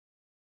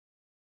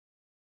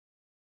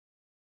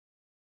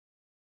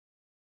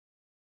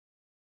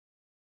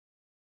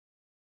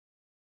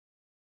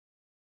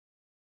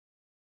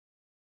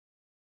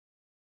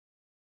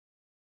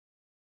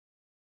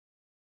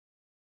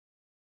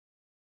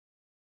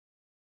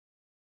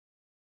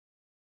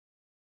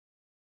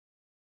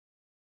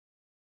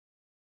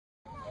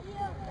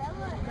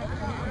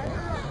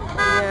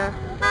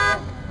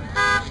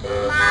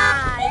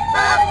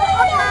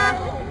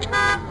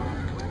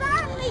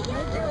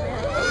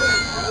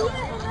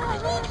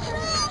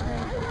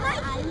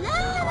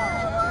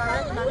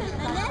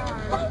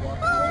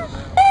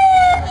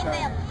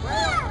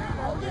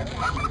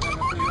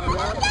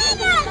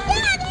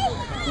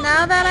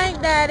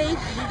buddy.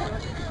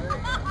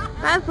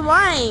 That's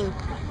Wayne.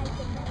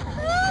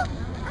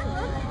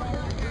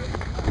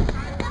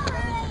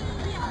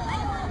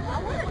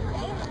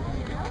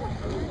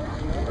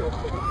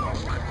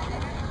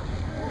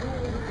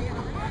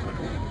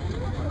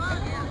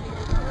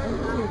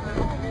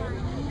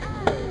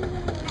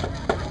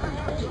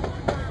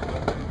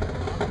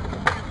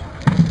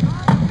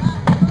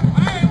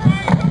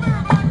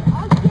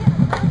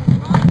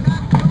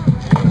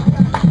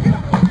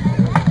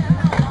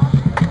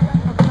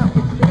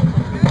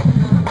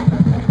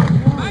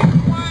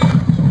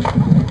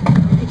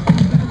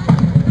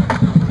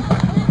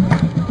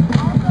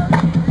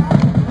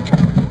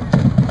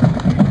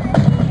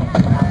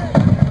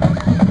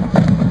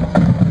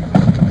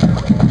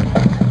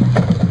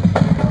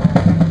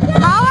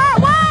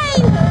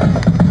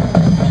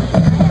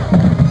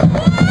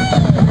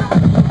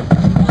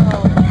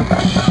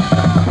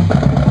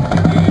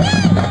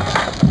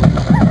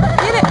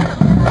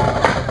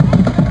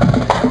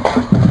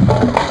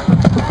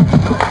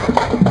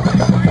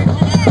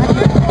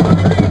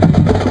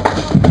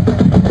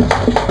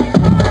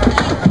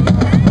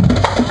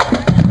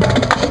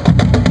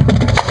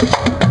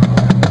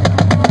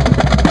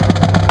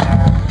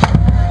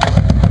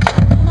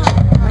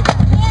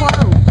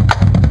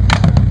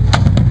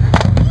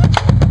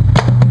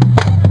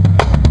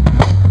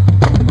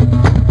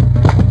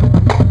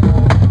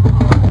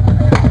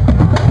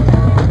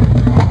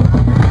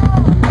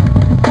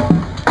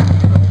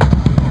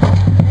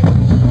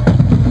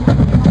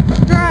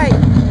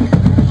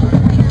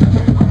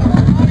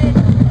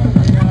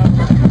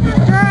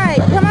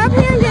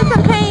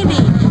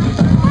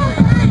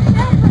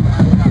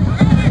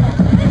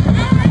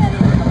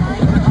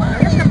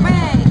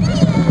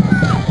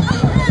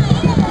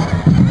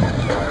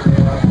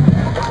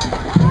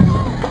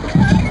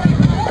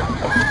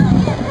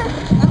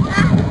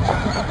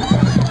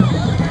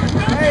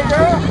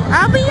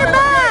 Open your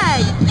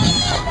bag.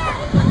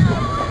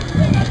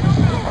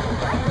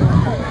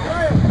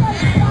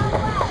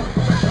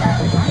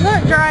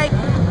 Look, Drake.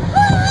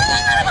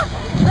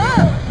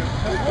 Look.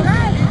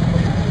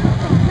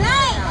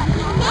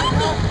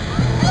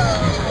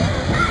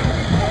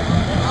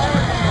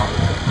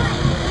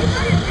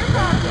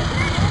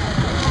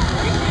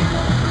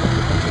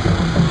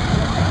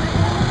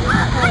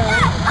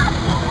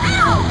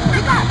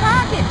 You got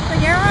pockets,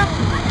 Sierra.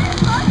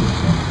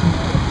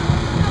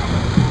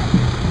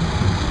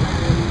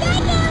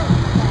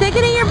 Stick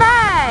it in your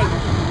bag.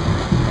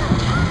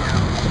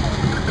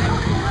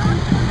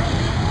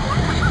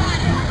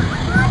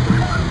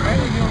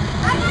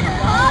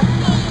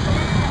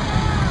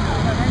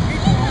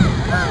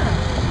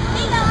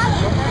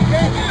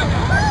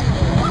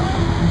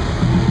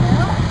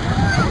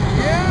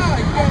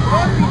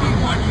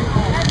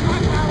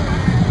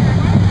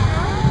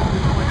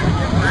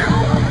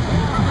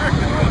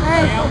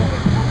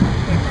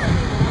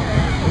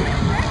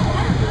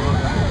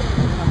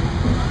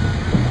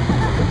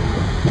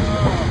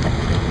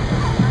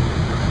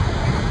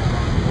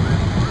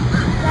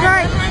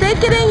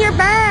 Stick it in your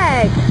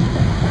bag.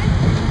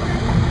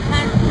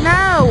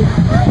 No.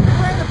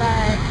 Where's the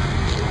bag?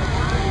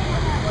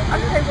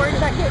 I'm so worried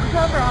about getting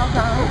cover all the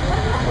time.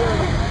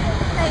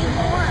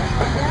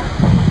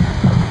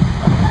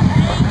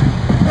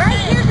 Right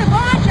here's a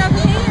bunch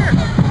over here.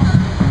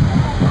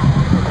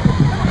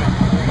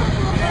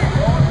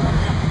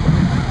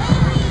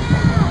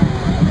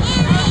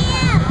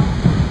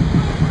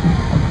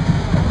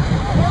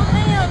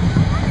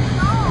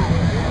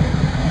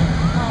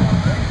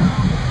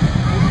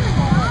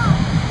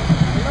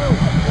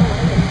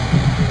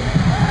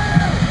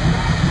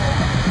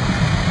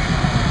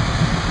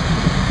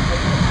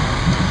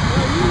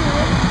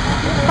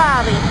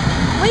 Bobby,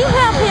 will you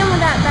help him with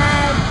that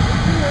bag?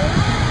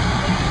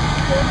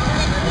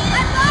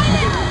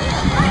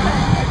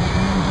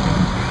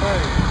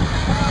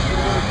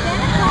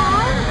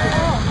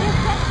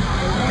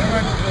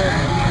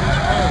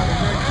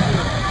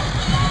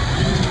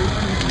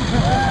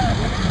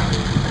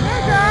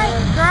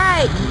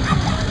 Great.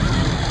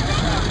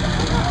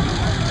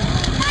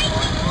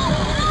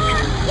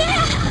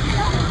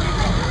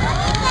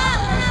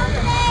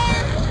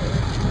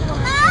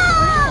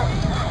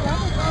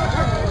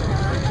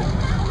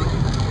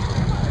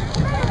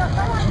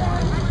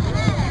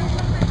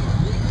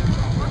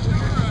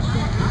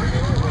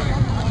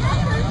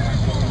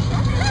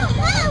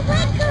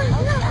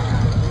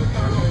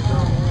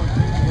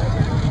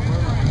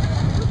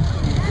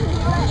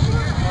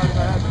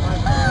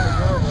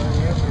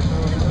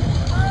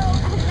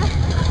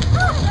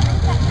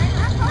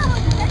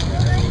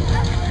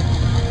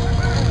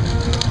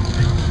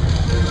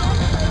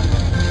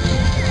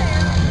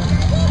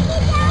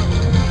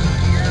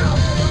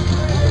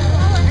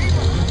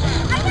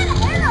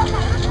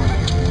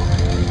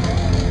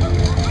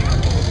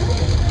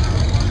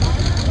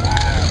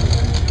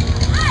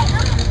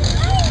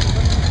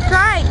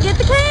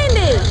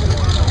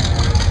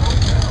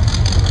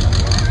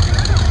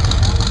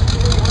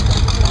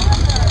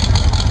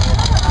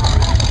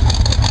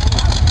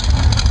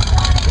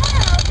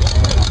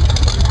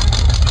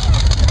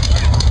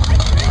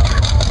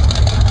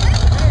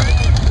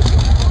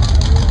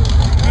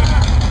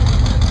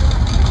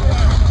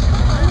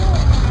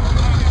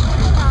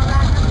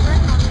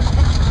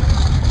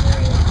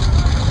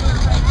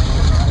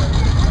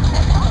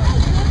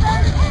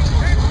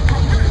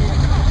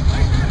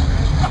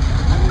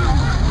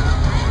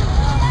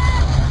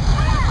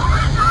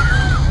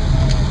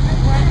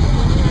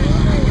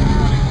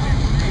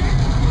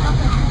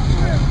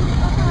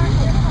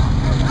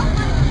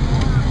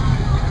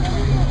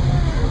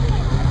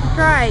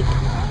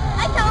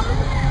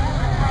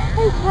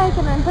 He's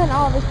taking and putting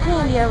all of his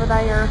candy over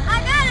there. I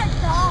got a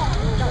doll.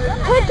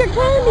 Put your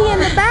candy in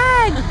the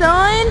bag,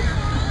 son.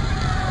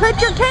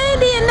 Put your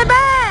candy in the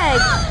bag.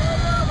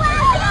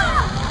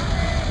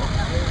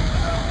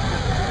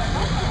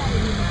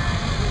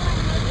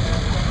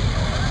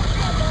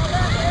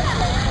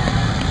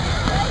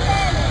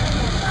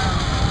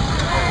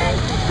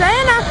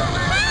 Santa.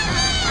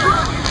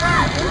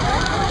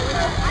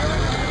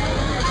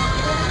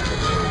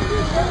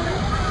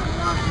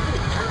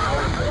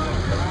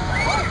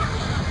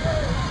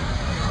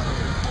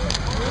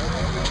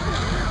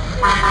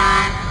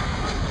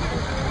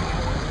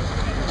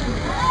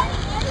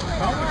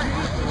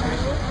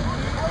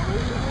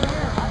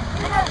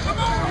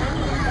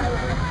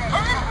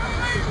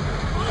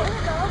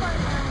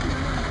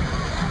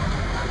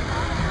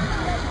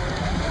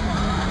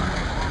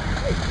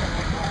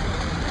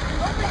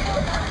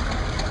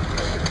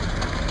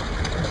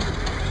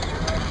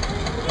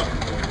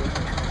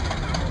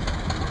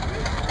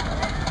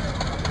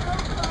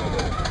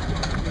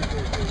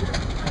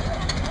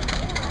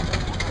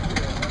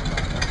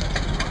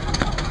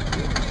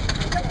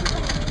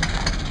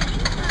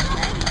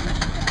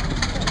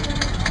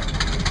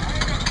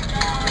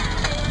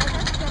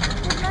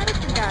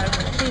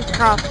 She's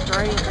across the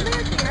street.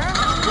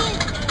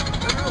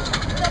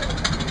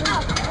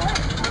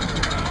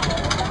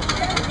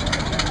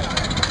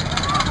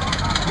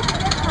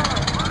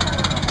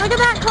 Look at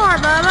that car,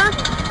 Bubba.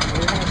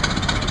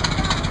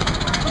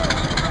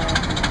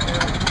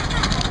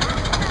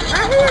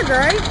 Right here,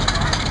 Grace.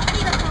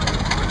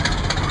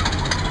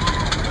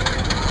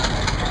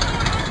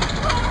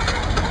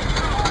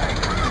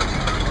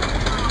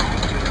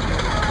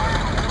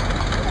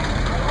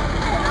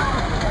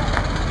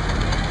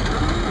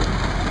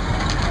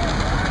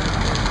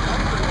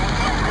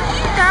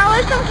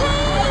 With some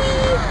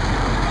candy.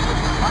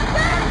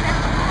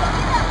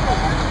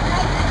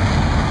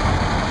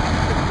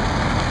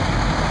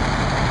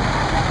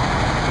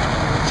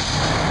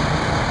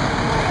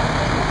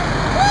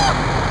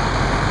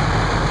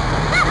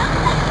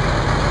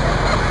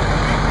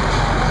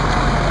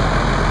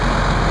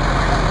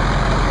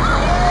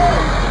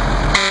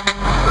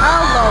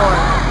 Oh, Lord.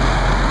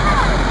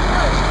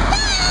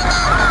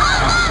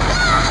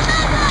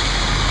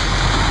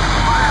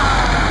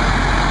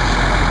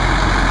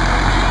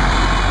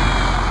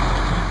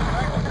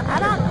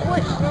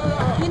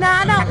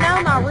 I don't know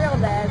my real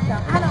dad, so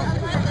I don't,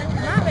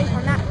 might be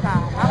from that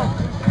side.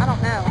 I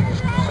don't know.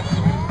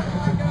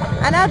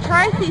 I know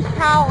Tracy's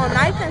tall on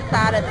Nathan's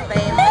side of the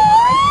family.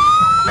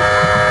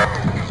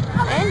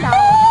 And all.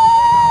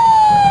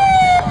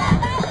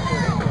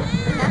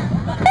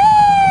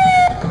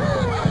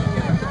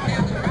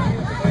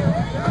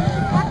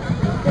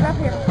 Get up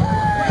here.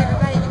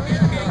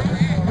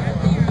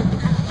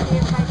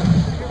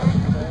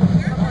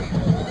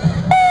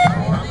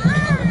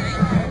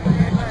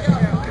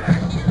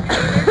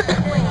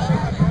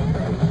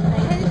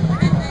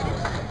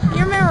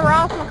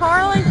 Ross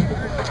McCarley?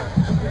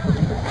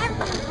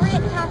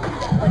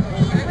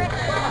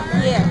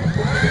 Yeah.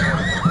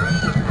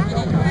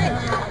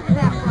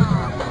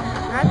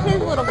 That's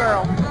his little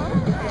girl.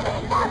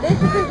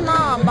 This is his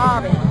mom,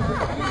 Bobby.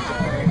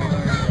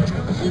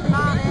 She's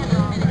mom and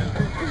mom.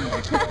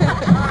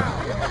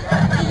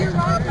 You're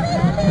Ross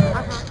McCarley?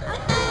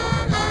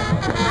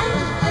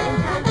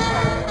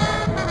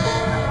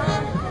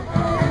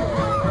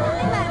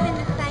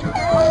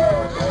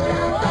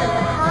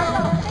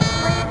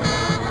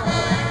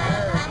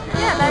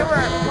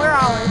 We're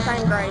all in the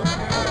same grade.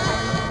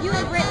 You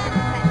and Britt in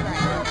the same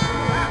grade.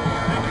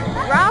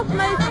 Ross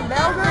moved from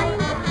Belgreen.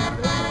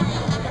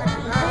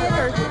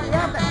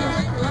 Yeah, but he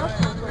went to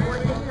Wilson for 4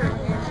 years.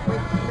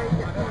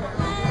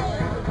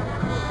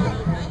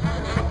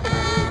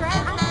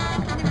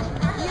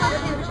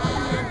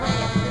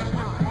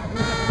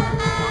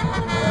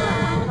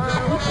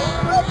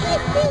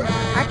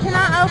 I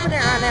cannot open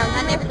it right now.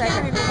 I never can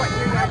remember what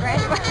year you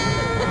graduated.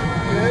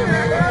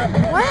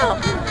 Well,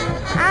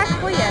 I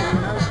quit.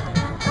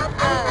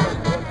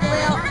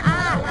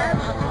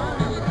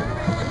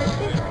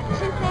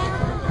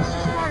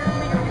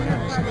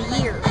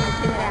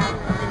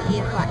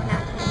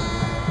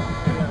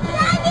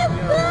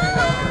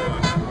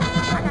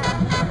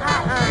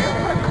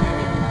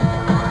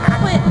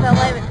 The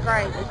 11th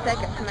grade, the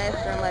second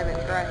semester in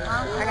 11th grade.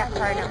 I got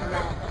thrown up from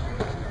that.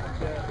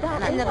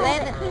 In the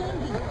 11th.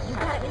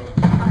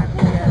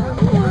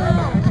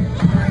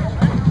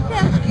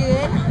 Sounds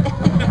good.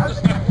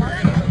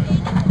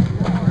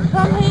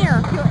 Come here.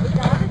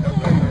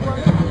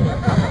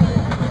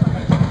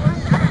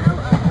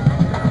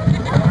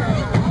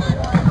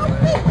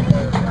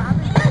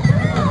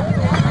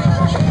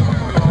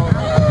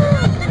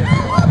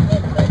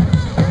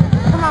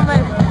 Come on,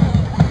 move.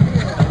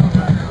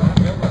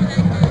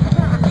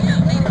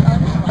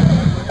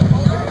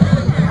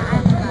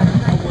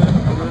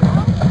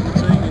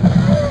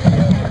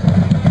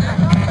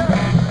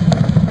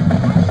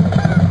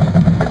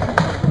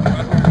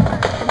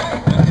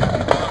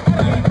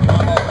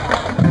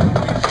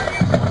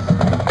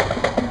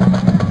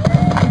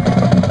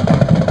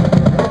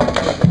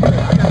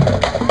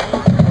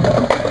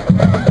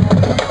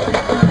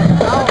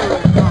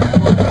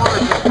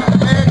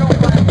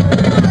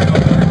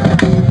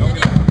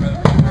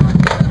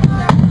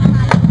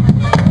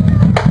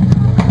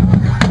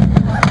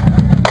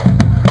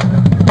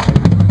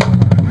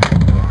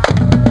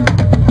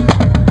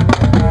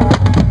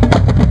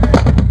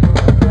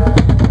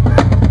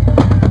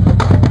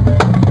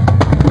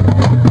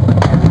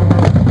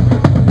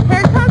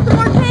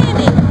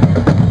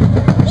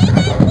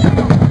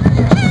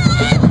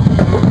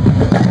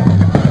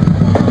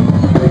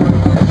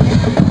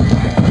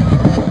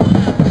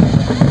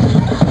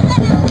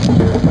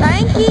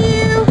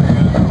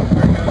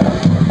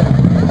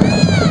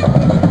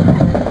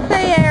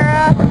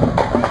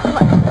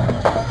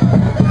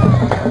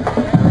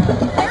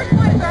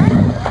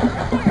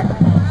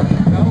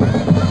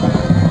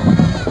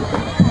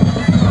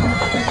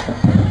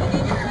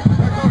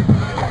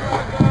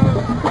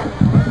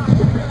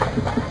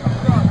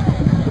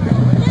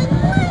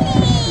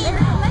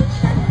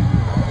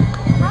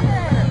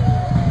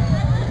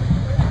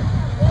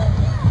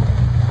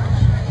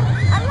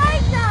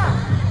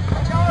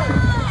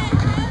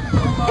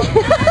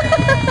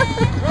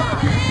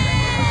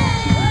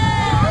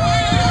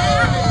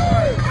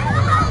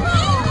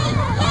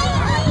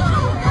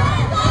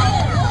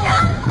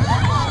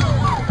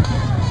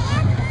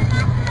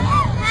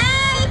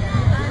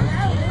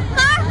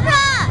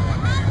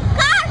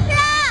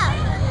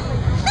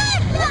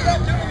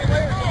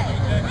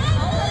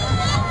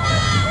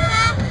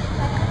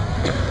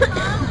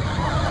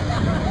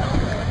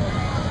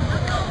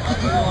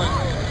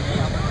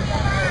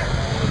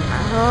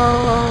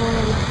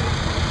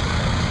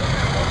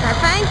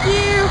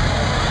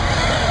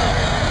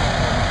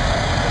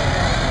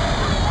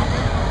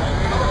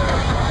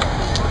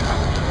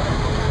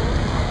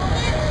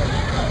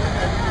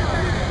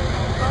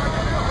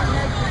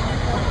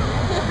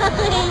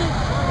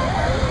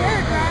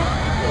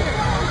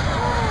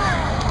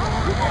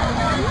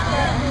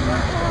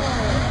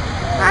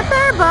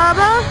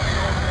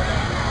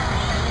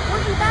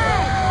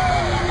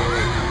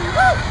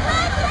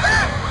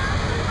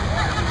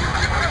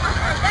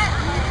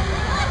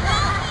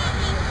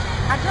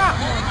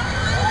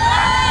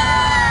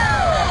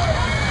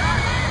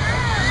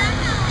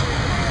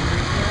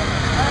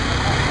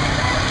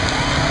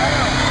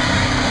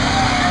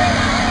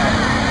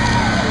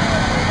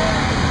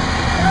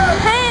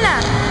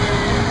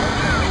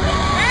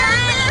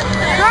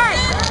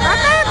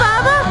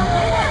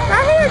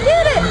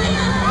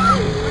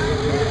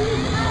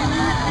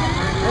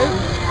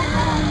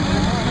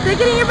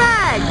 Stick it in your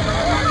bag.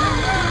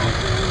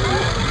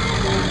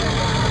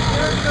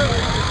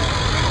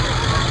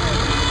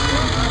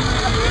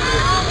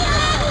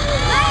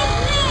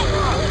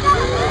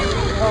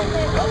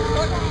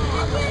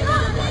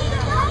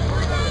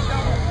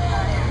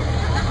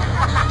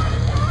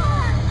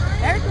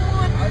 There's the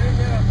one.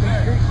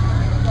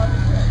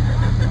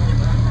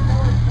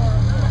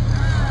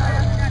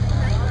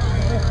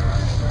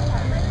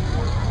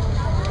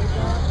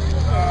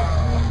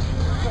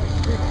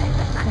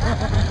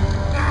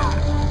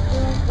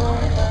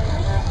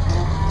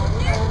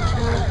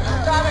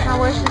 I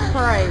wish this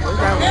parade was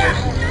over.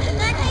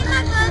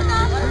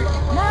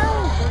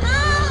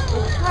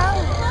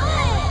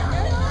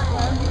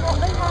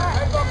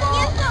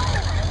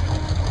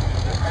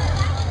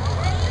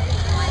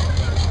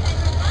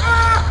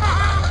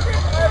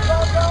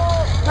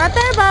 Right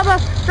there, Bubba.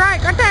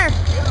 Strike, right there.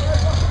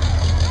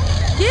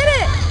 Get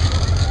it.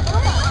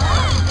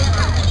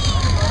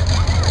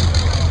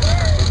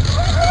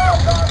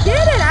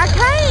 Get it, I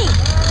can't.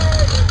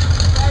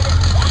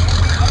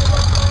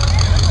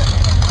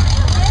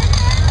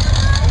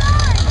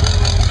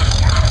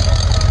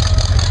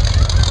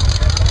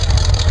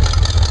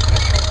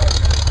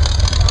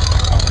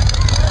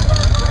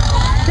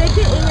 Stick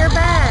it in your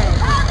bag.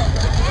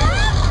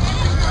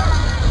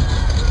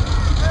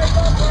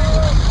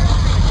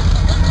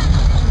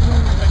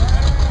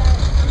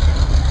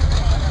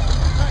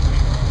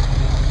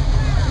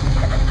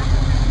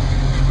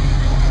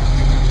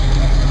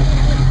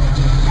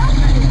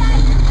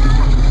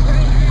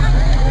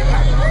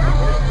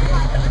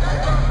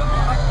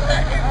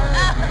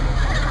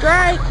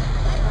 Right.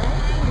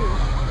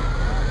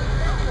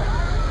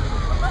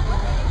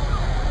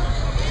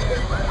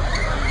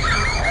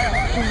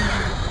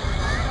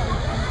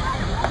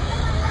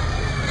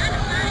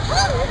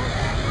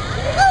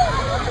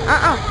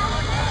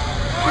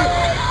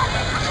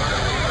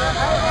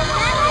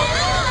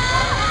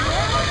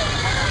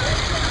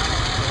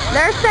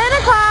 There's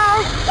Santa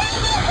Claus.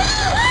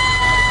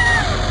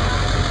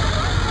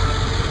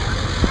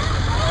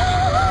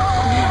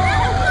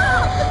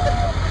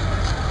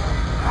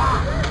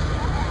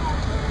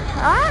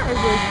 That is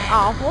just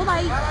awful.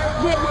 They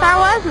didn't throw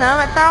us none,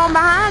 but throw them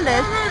behind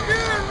us.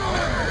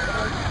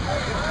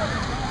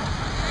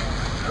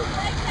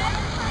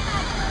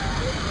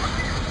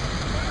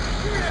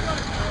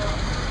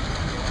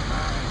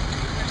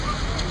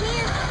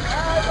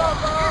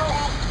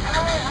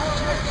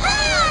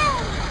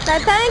 Say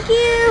thank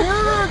you.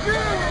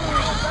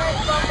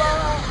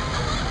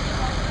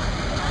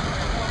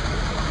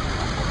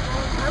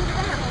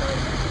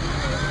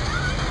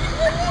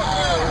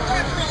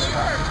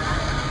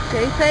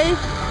 JC?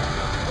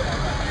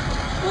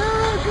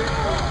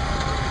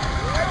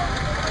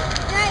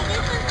 Right,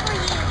 this one's for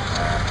you.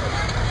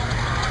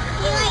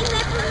 You like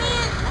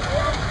peppermint?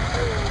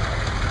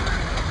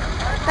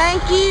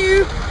 Thank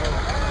you.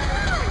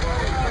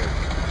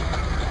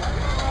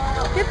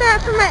 Get that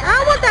for me.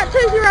 I want that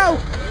Tootsie Roll.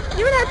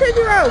 Give me that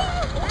Tootsie Roll.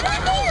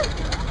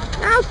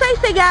 Oh,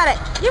 Stacey got it.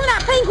 Give me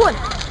that pink one.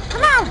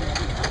 Come on.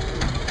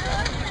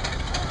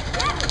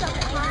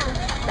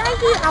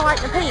 Thank you. I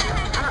like the pink.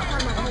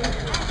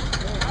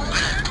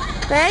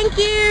 Thank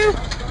you.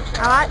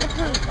 I like the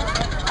pink.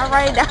 I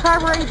read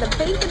the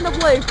pink and the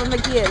blue from the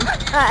kids.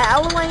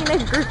 Halloween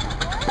is